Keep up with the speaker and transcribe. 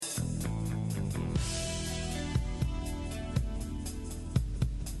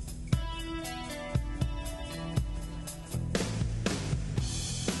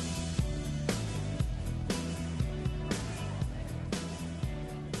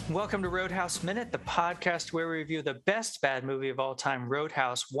Welcome to Roadhouse Minute, the podcast where we review the best bad movie of all time,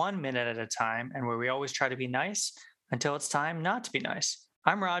 Roadhouse, 1 minute at a time, and where we always try to be nice until it's time not to be nice.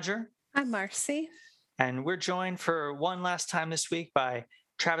 I'm Roger. I'm Marcy. And we're joined for one last time this week by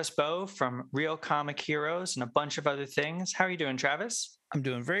Travis Bowe from Real Comic Heroes and a bunch of other things. How are you doing, Travis? I'm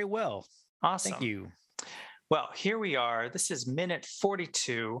doing very well. Awesome. Thank you. Well, here we are. This is minute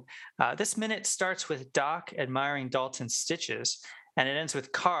 42. This minute starts with Doc admiring Dalton's stitches, and it ends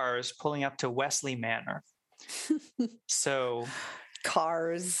with cars pulling up to Wesley Manor. So,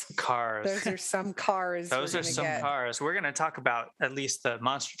 Cars. Those are some cars. Those are some cars. We're going to talk about at least the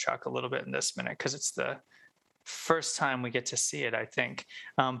monster truck a little bit in this minute because it's the first time we get to see it, I think.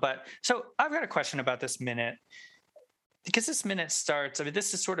 So I've got a question about this minute. Because this minute starts,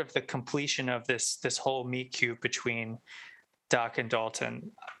 this is sort of the completion of this whole meet cute between Doc and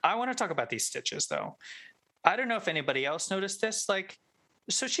Dalton. I want to talk about these stitches, though. I don't know if anybody else noticed this.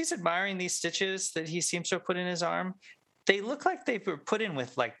 So she's admiring these stitches that he seems to have put in his arm. They look like they were put in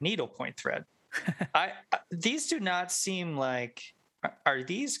with needlepoint thread. These do not seem like. Are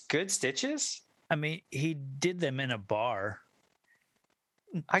these good stitches? He did them in a bar.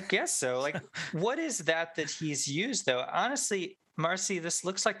 I guess so. What is that he's used, though? Honestly, Marcy, this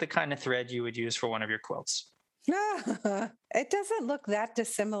looks like the kind of thread you would use for one of your quilts. It doesn't look that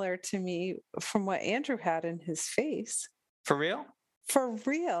dissimilar to me from what Andrew had in his face. For real? For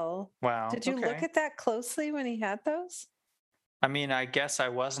real. Wow. Did you look at that closely when he had those? I guess I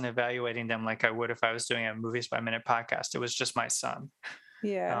wasn't evaluating them like I would if I was doing a Movies by Minute podcast. It was just my son.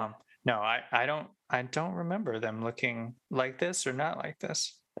 Yeah. No, I don't remember them looking like this or not like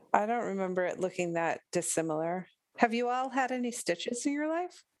this. I don't remember it looking that dissimilar. Have you all had any stitches in your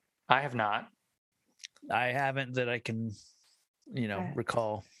life? I have not. I haven't that I can,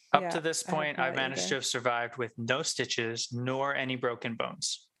 recall. Up to this point, I've managed to have survived with no stitches nor any broken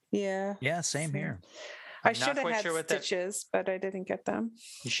bones. Yeah. Yeah, same here. I should have had stitches, but I didn't get them.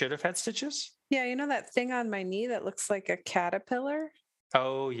 You should have had stitches? Yeah, you know that thing on my knee that looks like a caterpillar?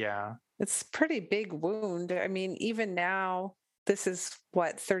 Oh, yeah. It's a pretty big wound. Even now, this is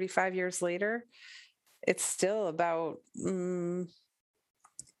 35 years later, it's still about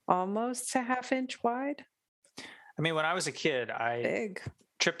almost a half-inch wide. When I was a kid, I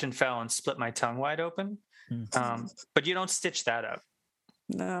tripped and fell and split my tongue wide open. But you don't stitch that up.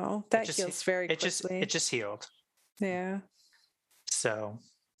 No, that heals very quickly. It just healed. Yeah. So,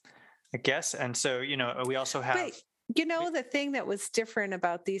 I guess. And so, we also have... But, the thing that was different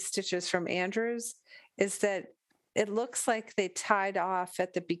about these stitches from Andrew's is that it looks like they tied off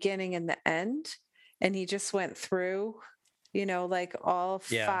at the beginning and the end, and he just went through, all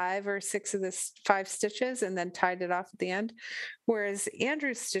 5 or 6 of the 5 stitches and then tied it off at the end. Whereas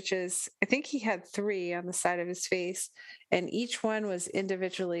Andrew's stitches, I think he had 3 on the side of his face, and each one was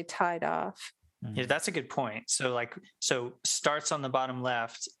individually tied off. Yeah, that's a good point. So starts on the bottom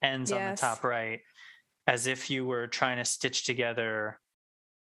left, ends on the top right, as if you were trying to stitch together.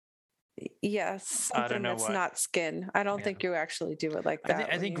 Yes, something that's not skin. I don't think you actually do it like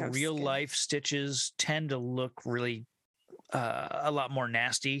that. I think real life stitches tend to look really a lot more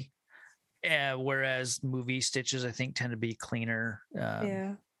nasty, whereas movie stitches I think tend to be cleaner.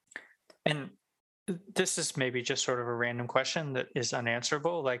 Yeah. And this is maybe just sort of a random question that is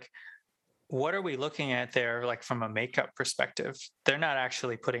unanswerable. What are we looking at there, from a makeup perspective? They're not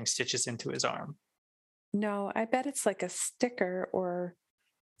actually putting stitches into his arm. No, I bet it's like a sticker or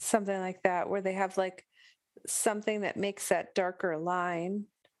something like that, where they have something that makes that darker line.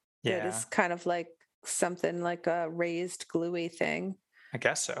 Yeah. That is kind of like something like a raised gluey thing. I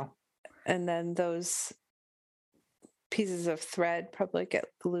guess so. And then those pieces of thread probably get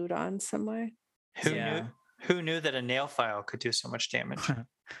glued on some way. Who knew that a nail file could do so much damage?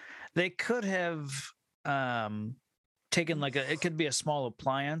 They could have taken it could be a small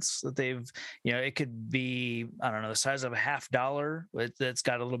appliance that they've, it could be, I don't know, the size of $50 that's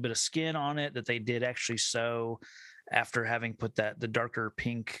got a little bit of skin on it that they did actually sew after having put the darker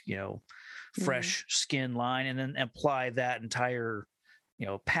pink, fresh skin line, and then apply that entire,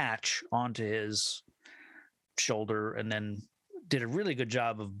 patch onto his shoulder, and then did a really good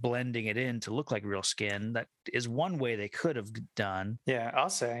job of blending it in to look like real skin. That is one way they could have done. Yeah, I'll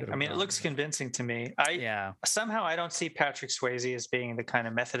say. It looks convincing to me. Somehow I don't see Patrick Swayze as being the kind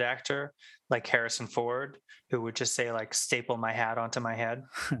of method actor like Harrison Ford, who would just say staple my hat onto my head.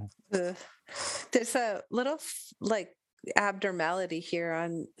 There's a little abnormality here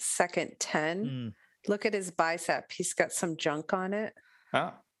on second 10. Look at his bicep. He's got some junk on it.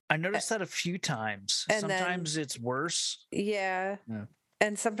 Oh. I noticed that a few times. And sometimes it's worse. Yeah.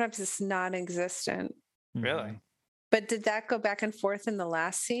 And sometimes it's non-existent. Really? But did that go back and forth in the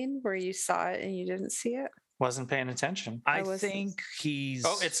last scene where you saw it and you didn't see it? Wasn't paying attention. I was- think he's.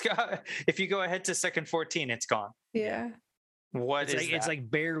 Oh, it's got. If you go ahead to second 14, it's gone. Yeah. What it's is like that? it's like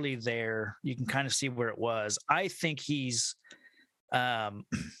barely there. You can kind of see where it was. I think he's because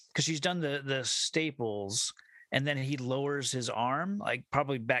she's done the staples and then he lowers his arm like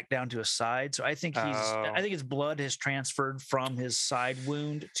probably back down to his side. So I think Oh. I think his blood has transferred from his side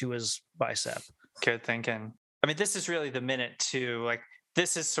wound to his bicep. Good thinking. I mean, this is really the minute to like.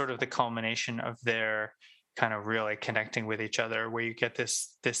 This is sort of the culmination of their kind of really connecting with each other, where you get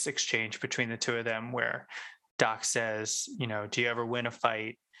this exchange between the two of them, where Doc says, you know, do you ever win a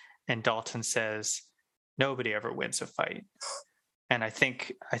fight? And Dalton says, nobody ever wins a fight. And I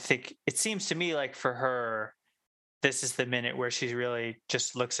think it seems to me like for her, this is the minute where she really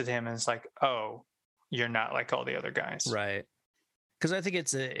just looks at him and is like, oh, you're not like all the other guys. Right. Because I think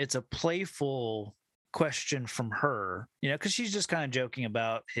it's a playful question from her, you know, because she's just kind of joking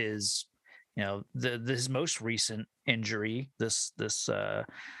about his, you know, his most recent injury, this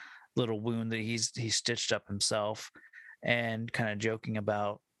little wound that he stitched up himself, and kind of joking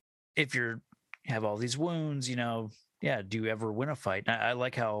about if you have all these wounds, you know, yeah, do you ever win a fight? And I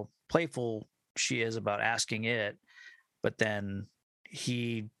like how playful she is about asking it, but then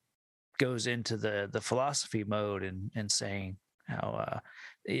he goes into the philosophy mode and saying how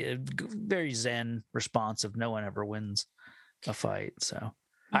very zen response of no one ever wins a fight. So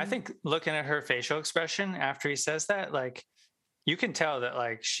I think looking at her facial expression after he says that, like you can tell that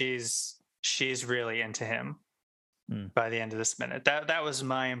like she's really into him by the end of this minute. That was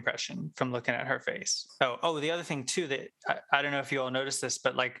my impression from looking at her face. Oh, the other thing too that I don't know if you all noticed this,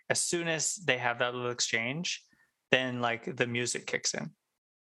 but like as soon as they have that little exchange, then like the music kicks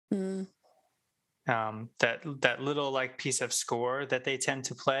in. That little like piece of score that they tend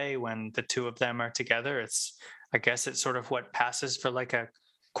to play when the two of them are together. I guess it's sort of what passes for like a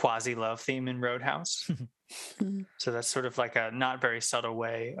quasi love theme in Roadhouse. So that's sort of like a not very subtle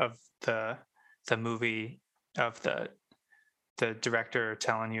way of the movie, of the director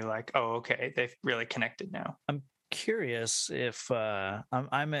telling you like, oh, okay, they've really connected now. I'm curious if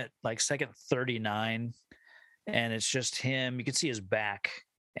I'm at like second 39 and it's just him. You can see his back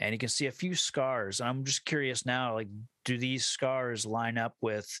and you can see a few scars. And I'm just curious now, like, do these scars line up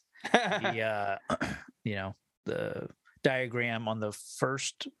with the you know, the diagram on the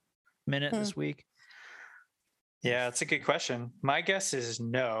first minute this week? Yeah, that's a good question. My guess is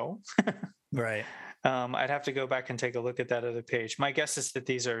no. Right. I'd have to go back and take a look at that other page. My guess is that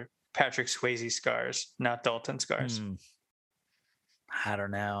these are Patrick Swayze scars, not Dalton scars. I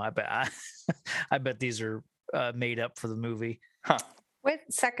don't know. I bet these are made up for the movie. Huh. What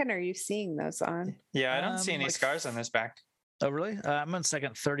second are you seeing those on? Yeah, I don't see any like scars on his back. Oh, really? I'm on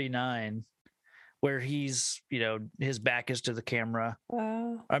second 39, where he's, you know, his back is to the camera. I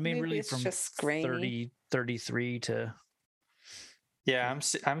mean, maybe really it's from just grainy. 33 to. Yeah,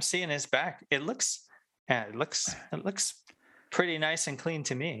 I'm seeing his back. It looks pretty nice and clean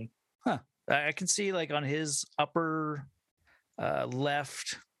to me. Huh. I can see like on his upper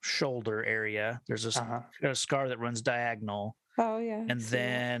left shoulder area, there's a scar that runs diagonal. Oh yeah. And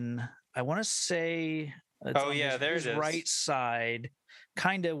then I want to say, there it is. Right side,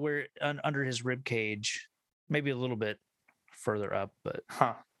 kind of where under his rib cage, maybe a little bit further up, but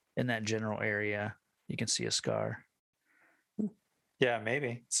in that general area, you can see a scar. Yeah,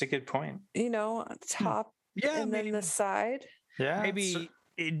 maybe it's a good point. You know, top, and then the side. Yeah, maybe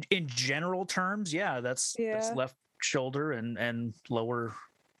in general terms, that's left shoulder and lower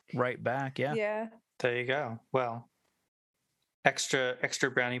right back. Yeah. There you go. Well, extra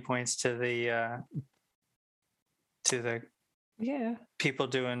brownie points to the people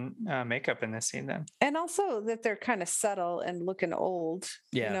doing makeup in this scene then. And also that they're kind of subtle and looking old,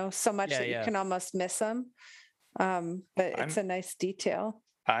 you know, so much that you can almost miss them. But it's a nice detail.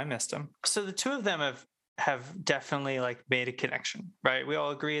 I missed them. So the two of them have definitely like made a connection, right? We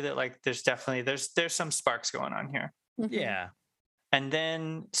all agree that like there's some sparks going on here. Mm-hmm. Yeah. And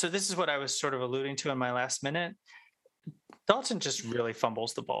then, so this is what I was sort of alluding to in my last minute. Dalton just really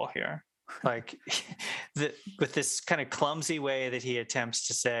fumbles the ball here. Like with this kind of clumsy way that he attempts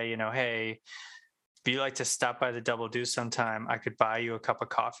to say, you know, hey, if you like to stop by the Double Do sometime, I could buy you a cup of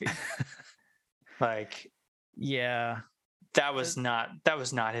coffee. Like, yeah, that was not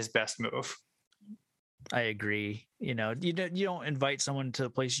his best move. I agree. You know, you don't invite someone to the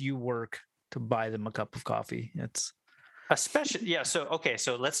place you work to buy them a cup of coffee. It's especially,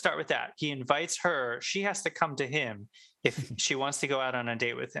 so let's start with that. He invites her. She has to come to him if she wants to go out on a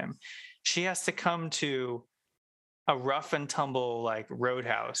date with him. She has to come to a rough and tumble like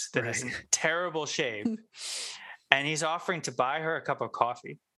Roadhouse that is in terrible shape. and he's offering to buy her a cup of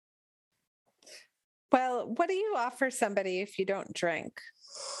coffee. Well, what do you offer somebody if you don't drink?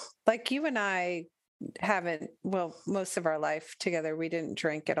 Like you and I haven't, well, most of our life together, we didn't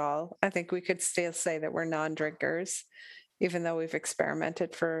drink at all. I think we could still say that we're non-drinkers, even though we've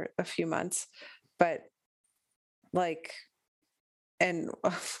experimented for a few months. But like, and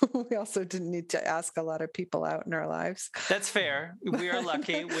we also didn't need to ask a lot of people out in our lives. That's fair. We are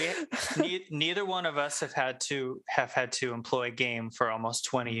lucky. Neither one of us have had to employ game for almost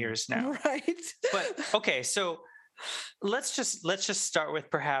 20 years now. Right. But okay, so let's just start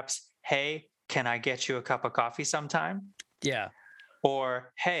with perhaps, hey, can I get you a cup of coffee sometime? Yeah.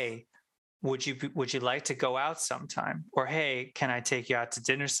 Or hey, would you like to go out sometime? Or hey, can I take you out to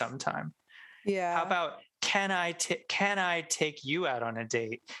dinner sometime? Yeah. How about can I take you out on a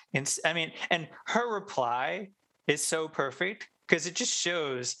date? And I mean, and her reply is so perfect because it just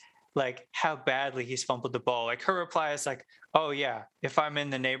shows like how badly he's fumbled the ball. Like her reply is like, "Oh yeah, if I'm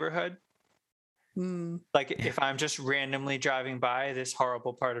in the neighborhood, like if I'm just randomly driving by this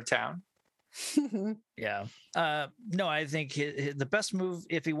horrible part of town." Yeah. No, I think the best move,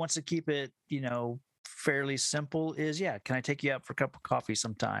 if he wants to keep it, fairly simple, is, yeah, can I take you out for a cup of coffee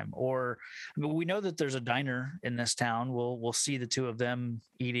sometime? Or I mean, we know that there's a diner in this town. We'll see the two of them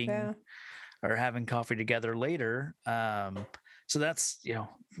eating or having coffee together later. So that's,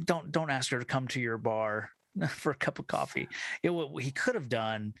 don't ask her to come to your bar for a cup of coffee. What he could have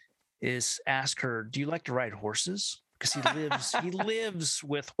done is ask her, do you like to ride horses? Because he lives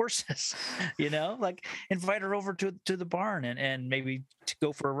with horses, like invite her over to the barn and maybe to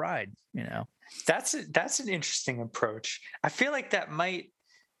go for a ride, That's an interesting approach. I feel like that might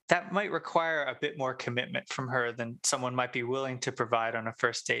require a bit more commitment from her than someone might be willing to provide on a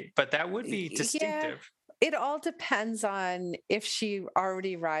first date, but that would be distinctive. Yeah, it all depends on if she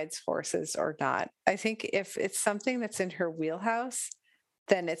already rides horses or not. I think if it's something that's in her wheelhouse,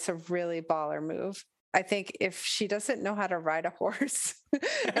 then it's a really baller move. I think if she doesn't know how to ride a horse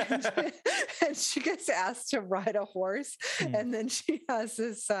and she gets asked to ride a horse and then she has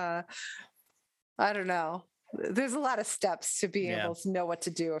this, I don't know, there's a lot of steps to be able to know what to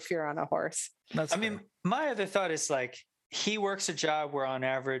do if you're on a horse. I mean, my other thought is like, he works a job where on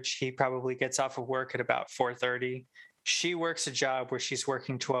average he probably gets off of work at about 4:30. She works a job where she's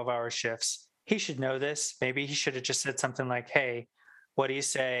working 12-hour shifts. He should know this. Maybe he should have just said something like, hey, what do you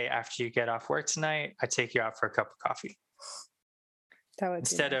say after you get off work tonight? I take you out for a cup of coffee. That would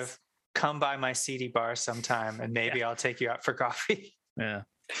instead of come by my seedy bar sometime and maybe I'll take you out for coffee. Yeah.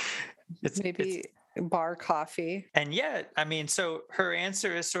 Maybe bar coffee. And yet, I mean, so her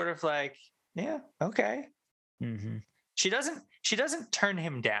answer is sort of like, yeah, okay. Mm-hmm. She doesn't turn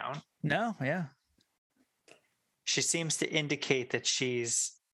him down. No, yeah. She seems to indicate that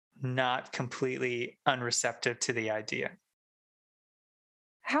she's not completely unreceptive to the idea.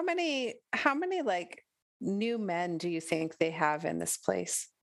 How many like new men do you think they have in this place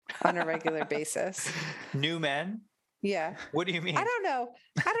on a regular basis? New men? Yeah. What do you mean? I don't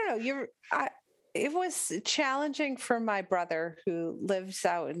know. It was challenging for my brother who lives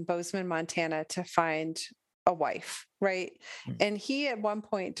out in Bozeman, Montana, to find a wife, right? And he at one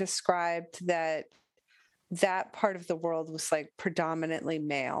point described that part of the world was like predominantly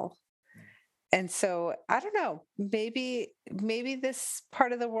male. And so I don't know, maybe this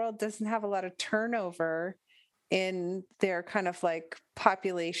part of the world doesn't have a lot of turnover in their kind of like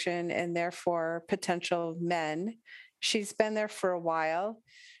population and therefore potential men. She's been there for a while.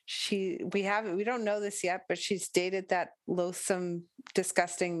 We don't know this yet, but she's dated that loathsome,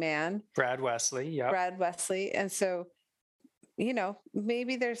 disgusting man, Brad Wesley. Yeah. Brad Wesley. And so,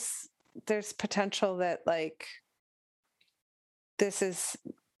 maybe there's potential that like this is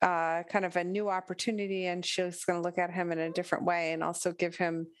kind of a new opportunity and she's going to look at him in a different way and also give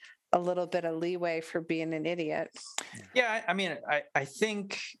him a little bit of leeway for being an idiot. Yeah. I mean, I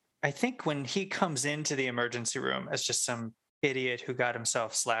think when he comes into the emergency room as just some idiot who got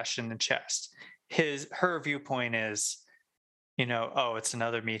himself slashed in the chest, her viewpoint is, oh, it's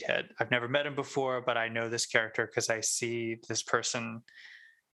another meathead. I've never met him before, but I know this character because I see this person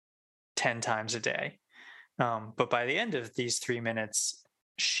 10 times a day. But by the end of these 3 minutes,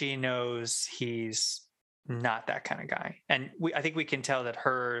 she knows he's not that kind of guy. And I think we can tell that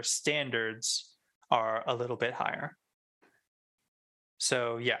her standards are a little bit higher.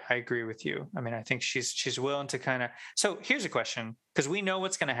 So yeah, I agree with you. I mean, I think she's willing to kind of. So here's a question, because we know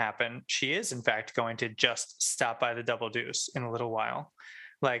what's going to happen. She is in fact going to just stop by the Double Deuce in a little while.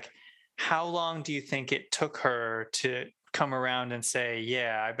 Like, how long do you think it took her to come around and say,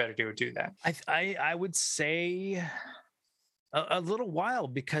 yeah, I better do that? I would say a little while,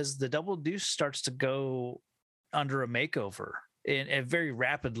 because the Double Deuce starts to go under a makeover and very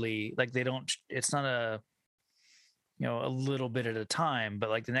rapidly. Like they don't, it's not a little bit at a time, but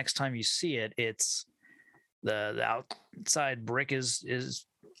like the next time you see it, it's the outside brick is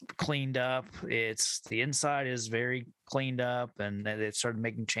cleaned up. It's the inside is very cleaned up, and they've started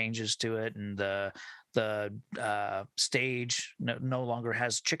making changes to it. And the stage no longer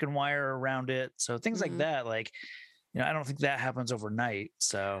has chicken wire around it. So things like that, like, I don't think that happens overnight.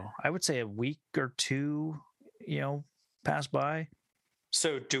 So I would say a week or two, pass by.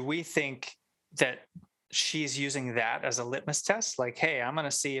 So do we think that she's using that as a litmus test? Like, hey, I'm going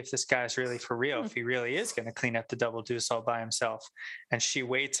to see if this guy's really for real, if he really is going to clean up the double deuce all by himself. And she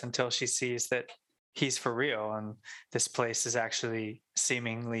waits until she sees that he's for real and this place is actually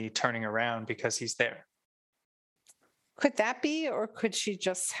seemingly turning around because he's there. Could that be, or could she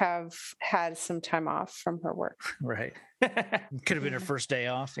just have had some time off from her work? Right. Could have been her first day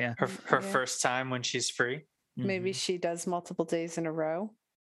off. Yeah. Her first time when she's free. Maybe she does multiple days in a row.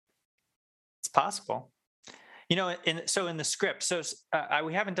 It's possible. In the script, so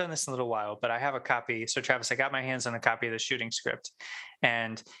we haven't done this in a little while, but I have a copy. So Travis, I got my hands on a copy of the shooting script,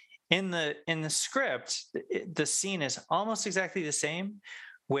 and in the script, the scene is almost exactly the same,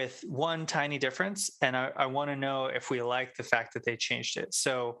 with one tiny difference, and I want to know if we like the fact that they changed it.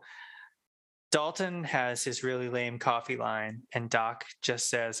 So Dalton has his really lame coffee line, and Doc just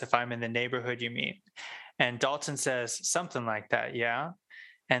says, "If I'm in the neighborhood you meet," and Dalton says something like that, yeah,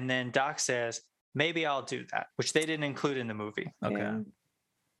 and then Doc says, "Maybe I'll do that," which they didn't include in the movie. Okay. Yeah.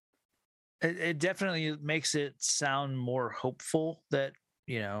 It definitely makes it sound more hopeful that,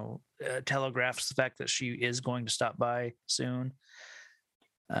 telegraphs the fact that she is going to stop by soon.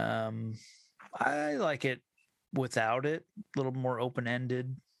 I like it without it, a little more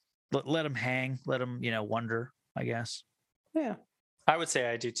open-ended. Let them hang, let them, wonder, I guess. Yeah. I would say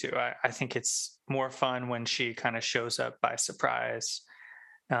I do too. I think it's more fun when she kind of shows up by surprise.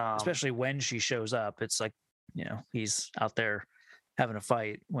 Especially when she shows up. It's like, he's out there having a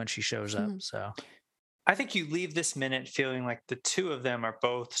fight when she shows up. So I think you leave this minute feeling like the two of them are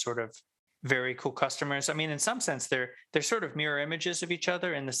both sort of very cool customers. I mean, in some sense, they're sort of mirror images of each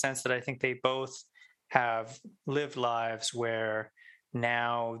other, in the sense that I think they both have lived lives where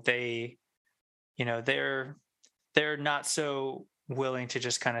now they're not so willing to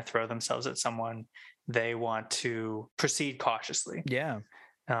just kind of throw themselves at someone. They want to proceed cautiously. yeah.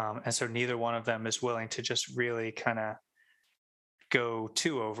 And so neither one of them is willing to just really kind of go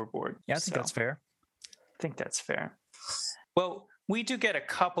too overboard. Yeah, I think that's fair. I think that's fair. Well, we do get a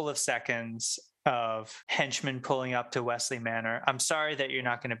couple of seconds of henchmen pulling up to Wesley Manor. I'm sorry that you're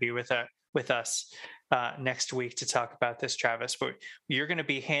not going to be with us next week to talk about this, Travis, but you're going to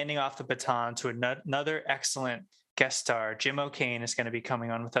be handing off the baton to another excellent guest star. Jim O'Kane is going to be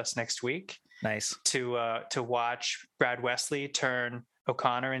coming on with us next week. Nice. To watch Brad Wesley turn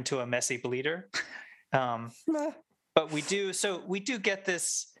O'Connor into a messy bleeder. But we do get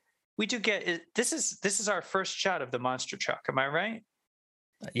this. We do get it. This is our first shot of the monster truck. Am I right?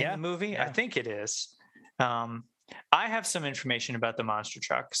 Yeah. In the movie, yeah. I think it is. I have some information about the monster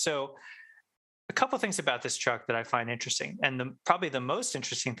truck. So a couple things about this truck that I find interesting, and probably the most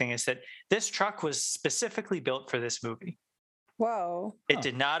interesting thing is that this truck was specifically built for this movie. Whoa! It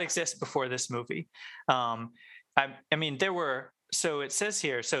did not exist before this movie. I mean, there were. So it says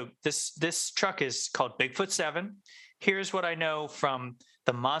here. So this truck is called Bigfoot 7. Here's what I know from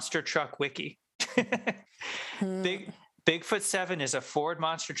the Monster Truck Wiki. Bigfoot 7 is a Ford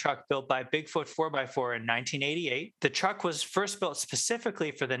monster truck built by Bigfoot 4x4 in 1988. The truck was first built specifically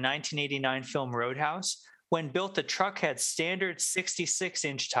for the 1989 film Roadhouse. When built, the truck had standard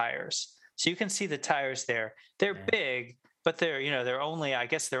 66-inch tires. So you can see the tires there. They're big, but they're only, I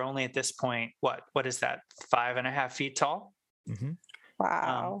guess they're only at this point, what is that, 5.5 feet tall? Mm-hmm.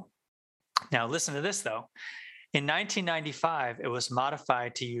 Wow. Now listen to this though. In 1995, it was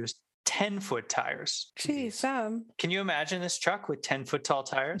modified to use 10-foot tires. Jeez, can you imagine this truck with 10-foot tall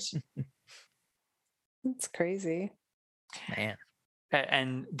tires? That's crazy. Man.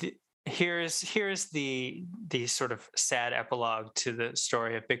 And here's the sort of sad epilogue to the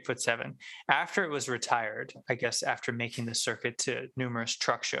story of Bigfoot 7. After it was retired, I guess after making the circuit to numerous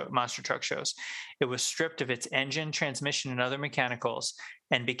monster truck shows, it was stripped of its engine, transmission, and other mechanicals,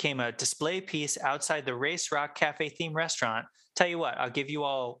 and became a display piece outside the Race Rock Cafe theme restaurant. Tell you what, I'll give you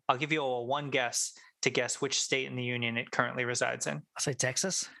all one guess to guess which state in the union it currently resides in. I'll say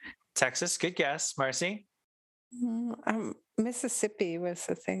Texas. Texas, good guess. Marcy? Mississippi was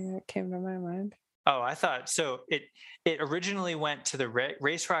the thing that came to my mind. Oh, I thought so. It originally went to the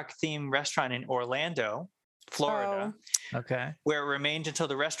Race Rock theme restaurant in Orlando, Florida, Okay. where it remained until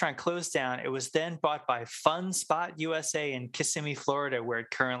the restaurant closed down. It was then bought by Fun Spot USA in Kissimmee, Florida, where it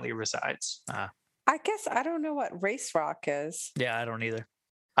currently resides. I guess I don't know what race rock is. Yeah, I don't either.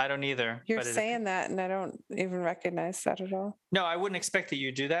 I don't either. You're but saying that, and I don't even recognize that at all. No, I wouldn't expect that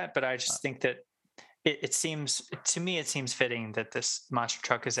you do that, but I just think that it seems, to me, it seems fitting that this monster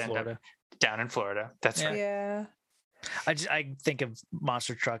truck is end up Florida. down in Florida. That's right. Yeah. I think of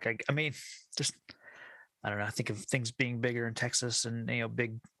monster truck. I mean, just I don't know. I think of things being bigger in Texas and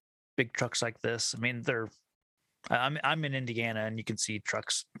big trucks like this. I mean, I'm in Indiana and you can see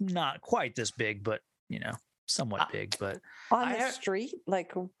trucks not quite this big, but somewhat big. But On the street,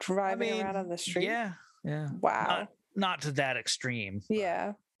 like driving around on the street. Yeah. Wow. Not to that extreme.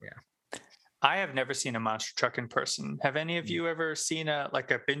 Yeah. Yeah. I have never seen a monster truck in person. Have any of you ever seen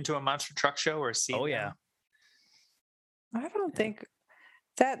been to a monster truck show or seen? Oh yeah. I don't think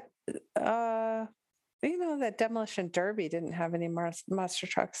that that Demolition Derby didn't have any monster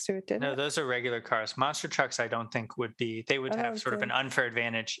trucks to it, did No, it? those are regular cars. Monster trucks, I don't think would have sort of an unfair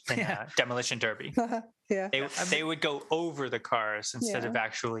advantage in Demolition Derby. Yeah. They would go over the cars instead of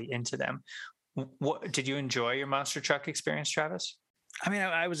actually into them. What did you enjoy your monster truck experience, Travis? I mean,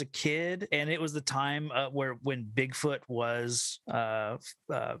 I was a kid, and it was the time when Bigfoot was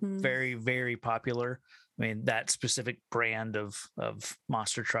very, very popular. I mean, that specific brand of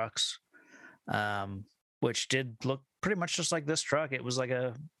monster trucks, which did look pretty much just like this truck. It was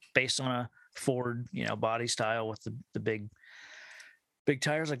based on a Ford, body style with the big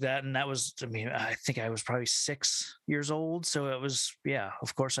tires like that. And that was, I mean, I think I was probably 6 years old. So it was, yeah,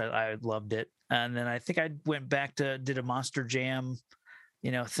 of course I loved it. And then I think I went back did a Monster Jam,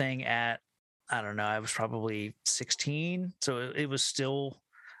 thing at, I don't know, I was probably 16. So it was still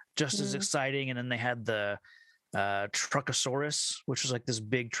just as exciting. And then they had the Truckosaurus, which was like this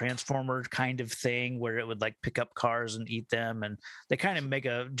big transformer kind of thing where it would pick up cars and eat them. And they kind of make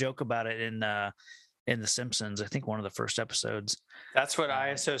a joke about it in The Simpsons, I think one of the first episodes. That's what I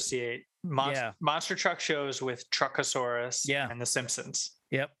associate monster truck shows with Truckosaurus and The Simpsons.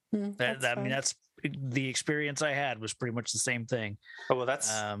 Yep. I mean, that's the experience I had was pretty much the same thing. Oh, well,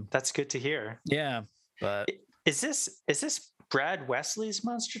 that's good to hear. Yeah. But is this Brad Wesley's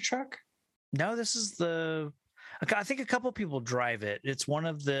monster truck? No, this is I think a couple people drive it. It's one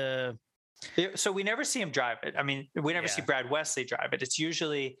of the. So we never see him drive it. I mean, we never see Brad Wesley drive it. It's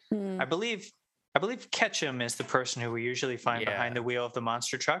usually, I believe Ketchum is the person who we usually find behind the wheel of the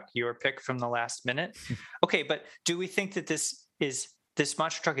monster truck. Your pick from the last minute. Okay, but do we think that this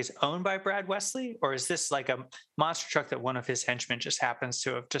monster truck is owned by Brad Wesley, or is this like a monster truck that one of his henchmen just happens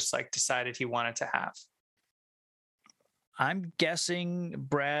to have just decided he wanted to have? I'm guessing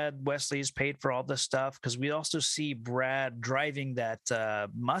Brad Wesley's paid for all this stuff because we also see Brad driving that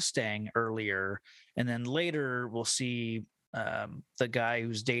Mustang earlier, and then later we'll see the guy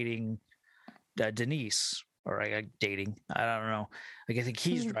who's dating Denise, or dating. I don't know. I think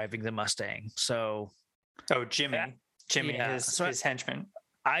he's driving the Mustang. So, Jimmy, his henchman.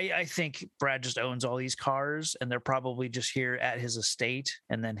 I think Brad just owns all these cars, and they're probably just here at his estate,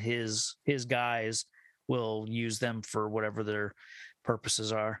 and then his guys will use them for whatever their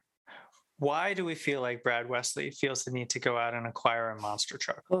purposes are. Why do we feel like Brad Wesley feels the need to go out and acquire a monster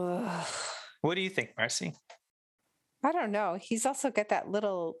truck? What do you think, Marcy? I don't know. He's also got that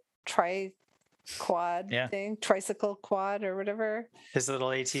little quad thing, tricycle quad or whatever. His little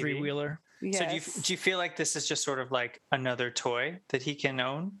ATV. 3-wheeler. Yes. So do you feel like this is just sort of like another toy that he can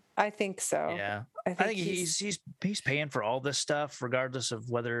own? I think so. Yeah. I think he's paying for all this stuff regardless of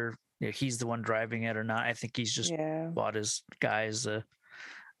whether he's the one driving it or not. I think he's just bought his guys a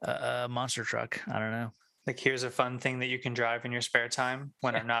monster truck. I don't know. Here's a fun thing that you can drive in your spare time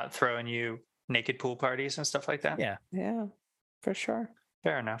when I'm not throwing you naked pool parties and stuff like that. Yeah. Yeah, for sure.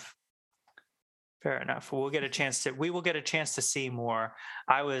 Fair enough. We will get a chance to see more.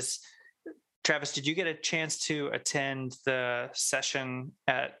 Travis, did you get a chance to attend the session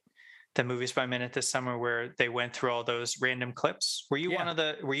at the Movies by Minute this summer where they went through all those random clips? Were you one of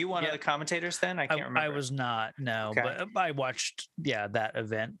the commentators then? I can't remember. I was not, no, okay. But I watched that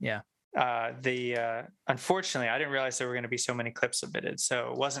event. Yeah. Unfortunately, I didn't realize there were going to be so many clips submitted,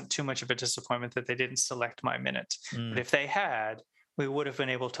 so it wasn't too much of a disappointment that they didn't select my minute. But if they had, we would have been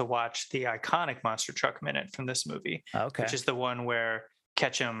able to watch the iconic monster truck minute from this movie, which is the one where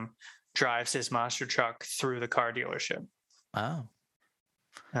Ketchum drives his monster truck through the car dealership. Oh.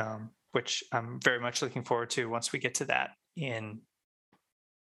 Which I'm very much looking forward to once we get to that in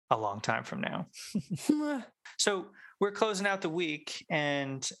a long time from now. So we're closing out the week,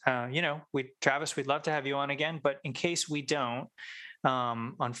 and Travis, we'd love to have you on again, but in case we don't,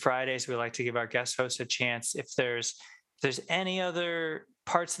 On Fridays, we like to give our guest hosts a chance if there's any other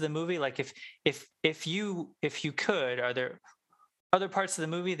parts of the movie, like if you could, are there other parts of the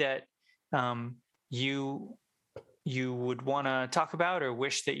movie that you would want to talk about or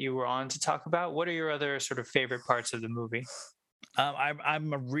wish that you were on to talk about? What are your other sort of favorite parts of the movie?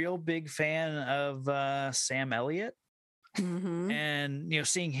 I'm a real big fan of Sam Elliott, Mm-hmm. and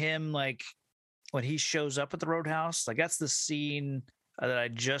seeing him like when he shows up at the Roadhouse, like that's the scene that I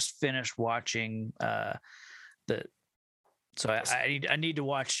just finished watching. The So I need to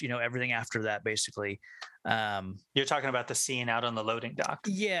watch everything after that basically. You're talking about the scene out on the loading dock.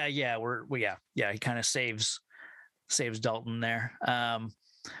 Yeah, he kind of saves Dalton there.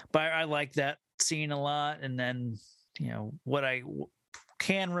 But I like that scene a lot. And then what I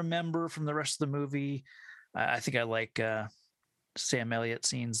can remember from the rest of the movie, I think I like Sam Elliott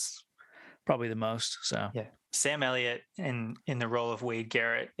scenes probably the most. So yeah, Sam Elliott in the role of Wade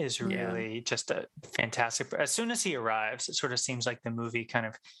Garrett is really just a fantastic. As soon as he arrives, it sort of seems like the movie kind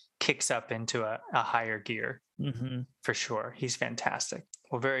of kicks up into a higher gear. Mm-hmm. For sure. He's fantastic.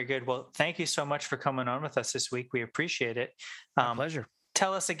 Well, very good. Well, thank you so much for coming on with us this week. We appreciate it. My pleasure.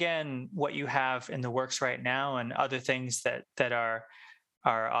 Tell us again what you have in the works right now and other things that our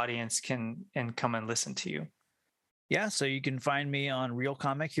audience can come and listen to you. Yeah, so you can find me on Real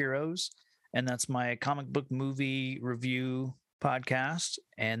Comic Heroes, and that's my comic book movie review podcast.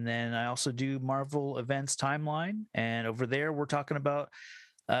 And then I also do Marvel Events Timeline, and over there we're talking about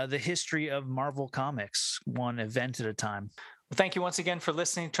the history of Marvel Comics, one event at a time. Well, thank you once again for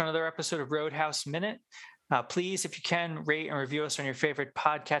listening to another episode of Roadhouse Minute. Please, if you can, rate and review us on your favorite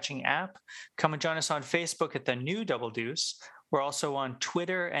podcatching app. Come and join us on Facebook at The New Double Deuce. We're also on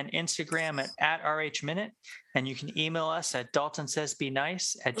Twitter and Instagram at RH Minute. And you can email us at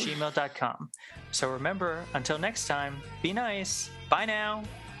daltonsaysbenice@gmail.com. So remember, until next time, be nice. Bye now.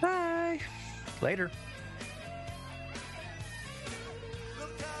 Bye. Later.